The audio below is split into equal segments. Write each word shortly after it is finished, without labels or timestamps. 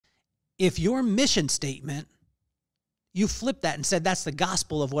If your mission statement, you flip that and said that's the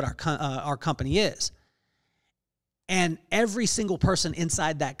gospel of what our company is, and every single person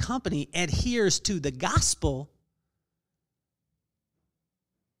inside that company adheres to the gospel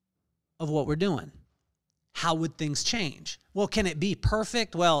of what we're doing, how would things change? Well, can it be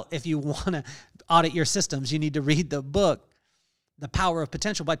perfect? Well, if you want to audit your systems, you need to read the book, The Power of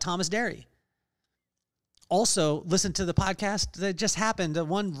Potential by Thomas Derry. Also, listen to the podcast that just happened, the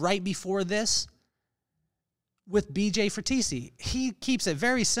one right before this with BJ Fratisi. He keeps it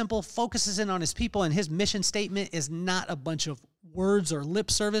very simple, focuses in on his people, and his mission statement is not a bunch of words or lip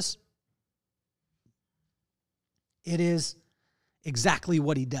service. It is exactly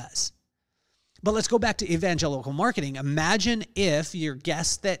what he does. But let's go back to evangelical marketing. Imagine if your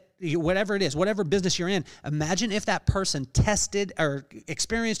guest whatever it is, whatever business you're in, imagine if that person tested or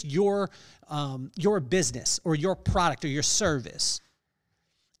experienced your business or your product or your service,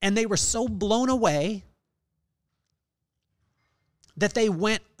 and they were so blown away that they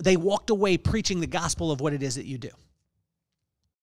walked away preaching the gospel of what it is that you do.